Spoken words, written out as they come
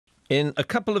In a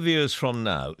couple of years from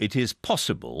now, it is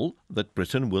possible that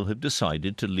Britain will have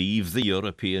decided to leave the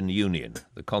European Union.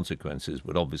 The consequences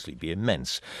would obviously be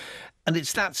immense. And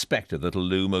it's that spectre that'll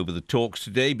loom over the talks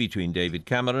today between David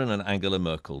Cameron and Angela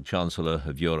Merkel, Chancellor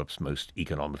of Europe's most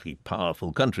economically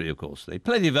powerful country, of course. There are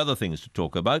plenty of other things to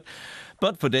talk about.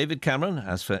 But for David Cameron,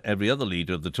 as for every other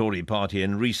leader of the Tory party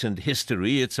in recent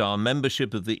history, it's our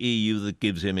membership of the EU that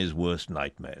gives him his worst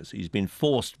nightmares. He's been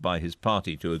forced by his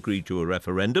party to agree to a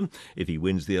referendum if he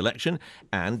wins the election,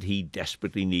 and he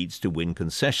desperately needs to win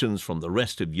concessions from the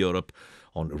rest of Europe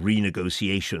on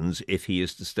renegotiations if he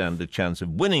is to stand a chance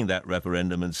of winning that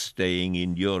referendum and staying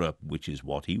in Europe, which is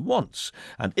what he wants.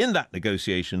 And in that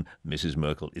negotiation, Mrs.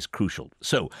 Merkel is crucial.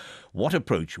 So, what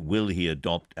approach will he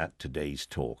adopt at today's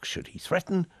talk? Should he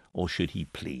threaten or should he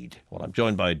plead? Well, I'm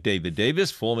joined by David Davis,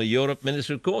 former Europe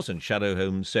Minister, of course, and Shadow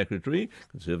Home Secretary,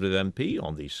 Conservative MP,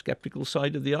 on the sceptical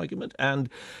side of the argument, and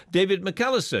David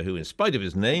McAllister, who, in spite of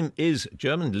his name, is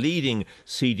German leading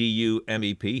CDU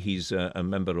MEP. He's a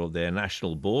member of their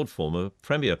national board, former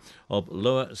Premier of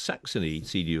Lower Saxony,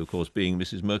 CDU, of course, being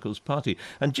Mrs. Merkel's party.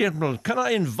 And, gentlemen, can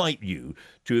I invite you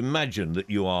to imagine that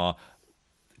you are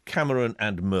Cameron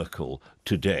and Merkel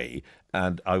today,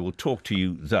 and I will talk to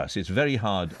you thus. It's very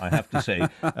hard, I have to say,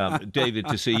 David,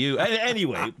 to see you.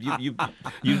 Anyway,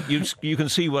 you can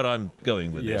see where I'm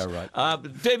going with this. Yeah,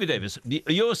 right. David Davis,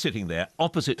 you're sitting there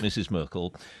opposite Mrs.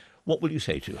 Merkel. What will you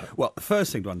say to her? Well, the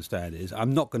first thing to understand is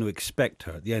I'm not going to expect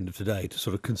her at the end of today to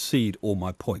sort of concede all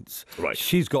my points. Right.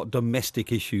 She's got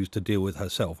domestic issues to deal with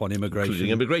herself on immigration.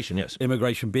 Including immigration, yes.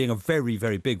 Immigration being a very,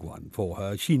 very big one for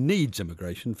her. She needs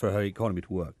immigration for her economy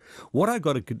to work. What I've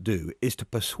got to do is to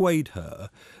persuade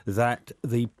her that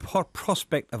the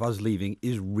prospect of us leaving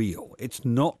is real. It's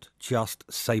not just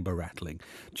sabre-rattling.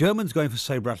 Germans going for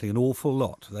sabre-rattling an awful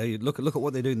lot. They look at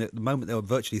what they're doing at the moment. They were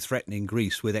virtually threatening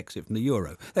Greece with exit from the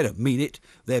euro. They don't mean it,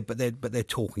 but they're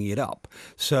talking it up.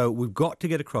 So we've got to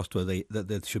get across to her that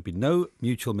there should be no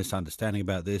mutual misunderstanding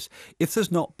about this. If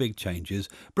there's not big changes,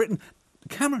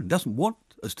 Cameron doesn't want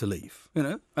us to leave. You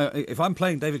know, if I'm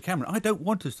playing David Cameron, I don't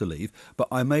want us to leave, but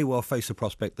I may well face the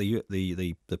prospect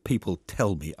the people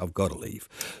tell me I've got to leave.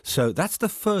 So that's the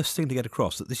first thing to get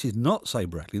across, that this is not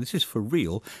sabre-rattling, this is for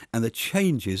real, and the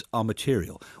changes are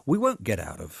material. We won't get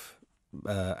out of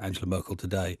Angela Merkel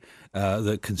today,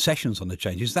 the concessions on the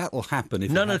changes. That will happen.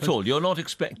 None at all. You're not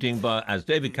expecting, as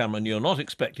David Cameron, you're not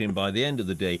expecting by the end of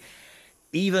the day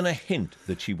even a hint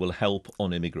that she will help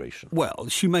on immigration. Well,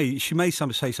 she may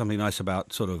say something nice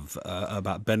about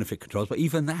about benefit controls, but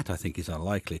even that I think is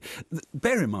unlikely.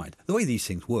 Bear in mind the way these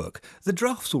things work. The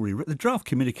draft's already written. The draft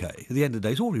communique at the end of the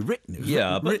day is already written.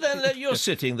 But then you're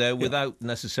sitting there without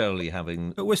necessarily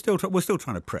having. We're still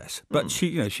trying to press, but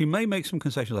she may make some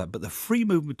concessions like that. But the free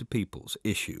movement of people's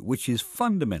issue, which is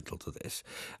fundamental to this,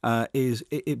 is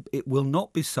it will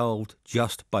not be solved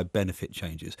just by benefit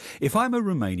changes. If I'm a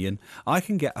Romanian, I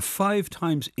can get a 5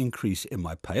 times increase in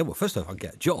my pay. Well, first off, I can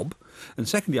get a job, and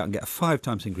secondly, I can get a 5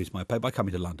 times increase in my pay by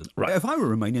coming to London. Right. If I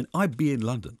were Romanian, I'd be in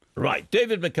London. Right.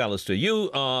 David McAllister, you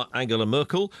are Angela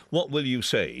Merkel. What will you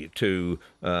say to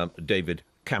David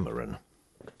Cameron?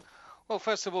 Well,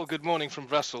 first of all, good morning from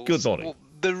Brussels. Good morning. Well,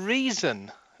 the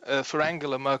reason for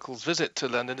Angela Merkel's visit to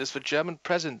London is the German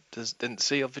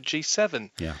presidency of the G7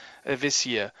 this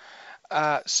year.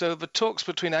 So the talks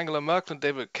between Angela Merkel and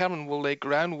David Cameron will lay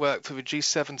groundwork for the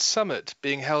G7 summit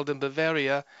being held in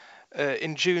Bavaria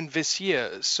in June this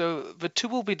year. So the two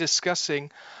will be discussing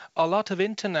a lot of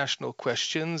international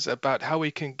questions about how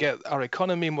we can get our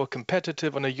economy more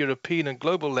competitive on a European and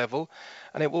global level.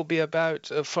 And it will be about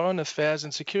foreign affairs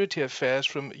and security affairs,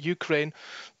 from Ukraine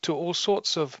to all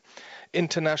sorts of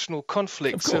international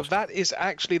conflicts. So that is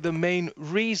actually the main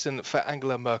reason for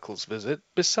Angela Merkel's visit.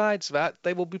 Besides that,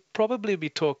 they will probably be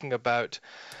talking about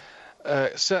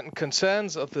certain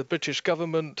concerns of the British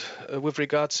government with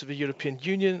regards to the European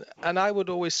Union. And I would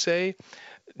always say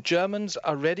Germans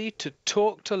are ready to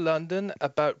talk to London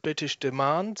about British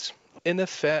demands in a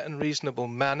fair and reasonable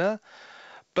manner.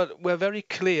 But we're very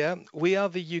clear, we are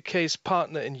the UK's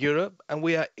partner in Europe, and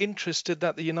we are interested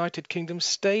that the United Kingdom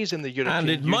stays in the European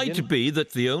Union. And it might be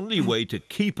that the only way to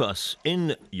keep us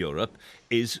in Europe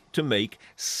is to make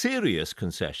serious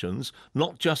concessions,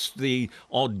 not just the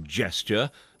odd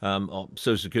gesture, or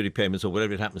social security payments or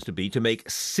whatever it happens to be, to make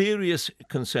serious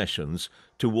concessions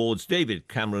towards David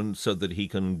Cameron so that he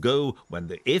can go,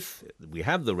 if we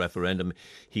have the referendum,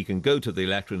 he can go to the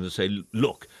electorate and say,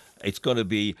 look, it's going to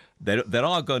be there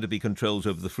are going to be controls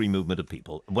over the free movement of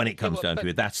people. When it comes down to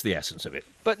it, that's the essence of it.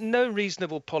 But no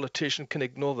reasonable politician can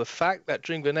ignore the fact that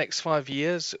during the next 5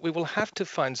 years, we will have to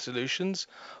find solutions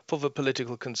for the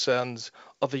political concerns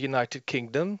of the United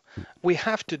Kingdom. We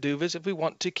have to do this if we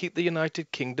want to keep the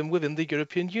United Kingdom within the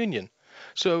European Union.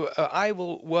 So I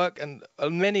will work, and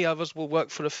many others will work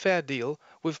for a fair deal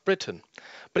with Britain.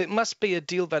 But it must be a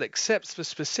deal that accepts the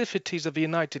specificities of the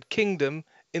United Kingdom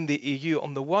in the EU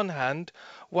on the one hand,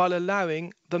 while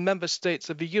allowing the member states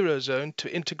of the Eurozone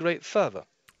to integrate further.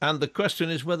 And the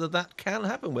question is whether that can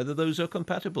happen, whether those are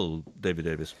compatible, David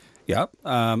Davis. Yeah,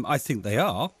 I think they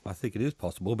are. I think it is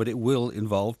possible, but it will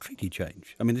involve treaty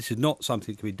change. I mean, this is not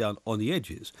something that can be done on the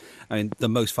edges. I mean, the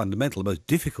most fundamental, the most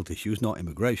difficult issue is not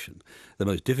immigration. The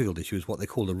most difficult issue is what they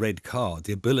call the red card,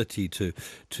 the ability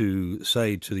to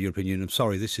say to the European Union,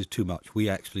 sorry, this is too much. We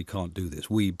actually can't do this.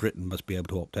 We, Britain, must be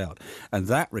able to opt out. And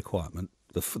that requirement,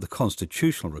 the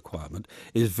constitutional requirement,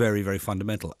 is very, very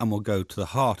fundamental and will go to the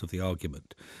heart of the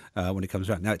argument when it comes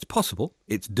around. Now, it's possible,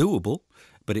 it's doable,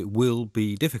 but it will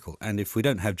be difficult. And if we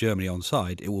don't have Germany on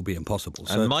side, it will be impossible.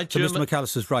 So Mr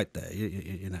McAllister's right there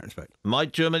in that respect.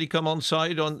 Might Germany come on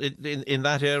side in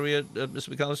that area, Mr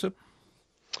McAllister?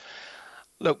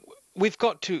 Look, we've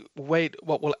got to wait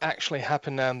what will actually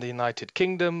happen now in the United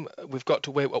Kingdom. We've got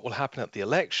to wait what will happen at the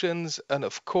elections. And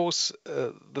of course,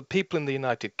 the people in the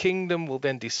United Kingdom will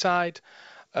then decide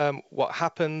what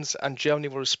happens, and Germany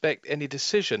will respect any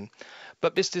decision.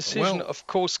 But this decision, of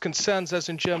course, concerns us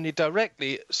in Germany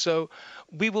directly. So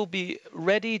we will be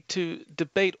ready to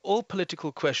debate all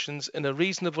political questions in a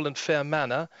reasonable and fair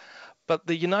manner. But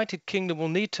the United Kingdom will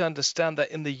need to understand that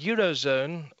in the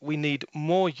Eurozone, we need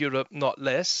more Europe, not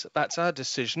less. That's our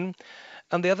decision.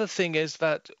 And the other thing is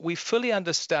that we fully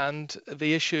understand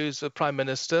the issues the Prime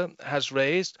Minister has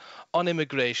raised on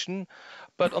immigration.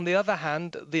 But on the other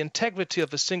hand, the integrity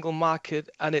of the single market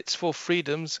and its four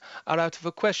freedoms are out of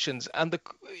the questions. And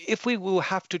if we will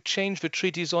have to change the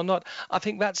treaties or not, I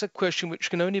think that's a question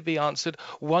which can only be answered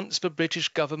once the British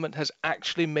government has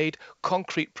actually made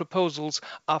concrete proposals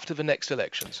after the next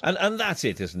elections. And that's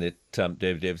it, isn't it,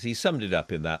 David Davis? He summed it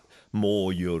up in that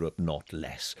more Europe, not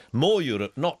less. More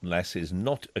Europe, not less is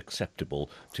not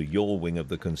acceptable to your wing of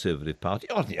the Conservative Party,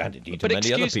 and indeed to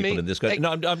many other people in this country.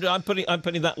 No, I'm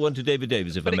putting that one to David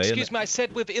Davis, if I may. But excuse me, I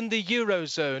said within the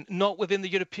Eurozone, not within the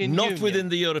European Union. Not within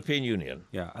the European Union.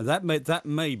 Yeah, and that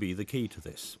may be the key to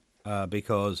this.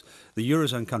 Because the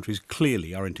Eurozone countries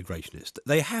clearly are integrationist.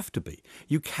 They have to be.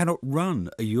 You cannot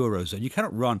run a Eurozone. You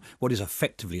cannot run what is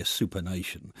effectively a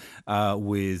supernation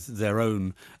with their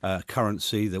own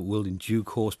currency that will in due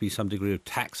course be some degree of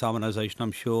tax harmonisation,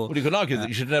 I'm sure. Well, you could argue that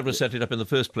you should never have set it up in the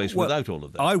first place without all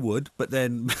of that. I would, but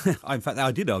then, in fact,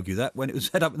 I did argue that when it was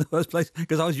set up in the first place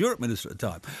because I was Europe Minister at the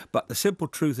time. But the simple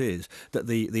truth is that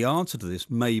the answer to this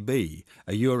may be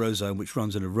a Eurozone which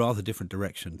runs in a rather different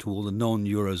direction to all the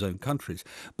non-Eurozone countries.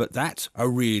 But that's a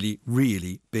really,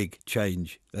 really big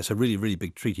change. That's a really, really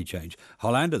big treaty change.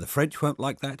 Hollande, the French won't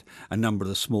like that. A number of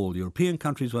the small European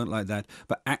countries won't like that.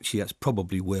 But actually, that's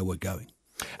probably where we're going.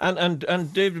 And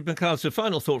David McAllister,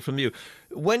 final thought from you.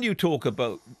 When you talk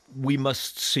about we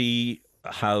must see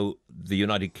how the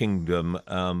United Kingdom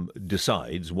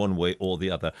decides one way or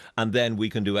the other, and then we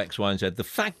can do X, Y, and Z. The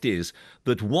fact is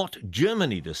that what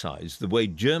Germany decides, the way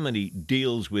Germany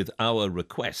deals with our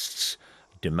requests,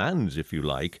 demands, if you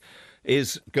like,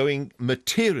 is going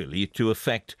materially to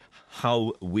affect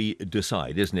how we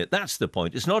decide, isn't it? That's the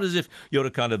point. It's not as if you're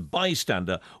a kind of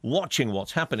bystander watching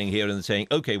what's happening here and saying,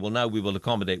 OK, well, now we will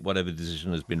accommodate whatever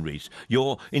decision has been reached.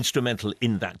 You're instrumental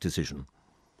in that decision.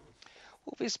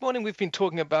 Well, this morning we've been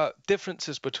talking about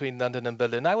differences between London and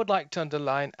Berlin. I would like to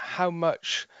underline how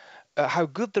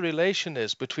good the relation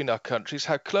is between our countries,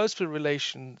 how close the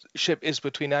relationship is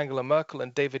between Angela Merkel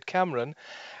and David Cameron,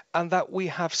 and that we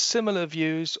have similar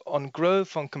views on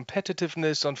growth, on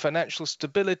competitiveness, on financial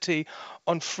stability,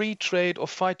 on free trade or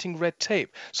fighting red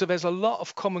tape. So there's a lot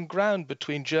of common ground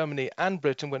between Germany and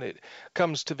Britain when it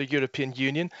comes to the European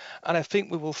Union. And I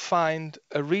think we will find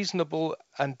a reasonable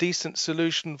and decent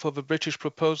solution for the British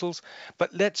proposals.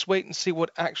 But let's wait and see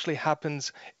what actually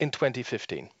happens in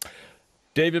 2015.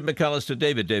 David McAllister,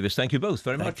 David Davis, thank you both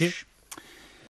very much. Thank you.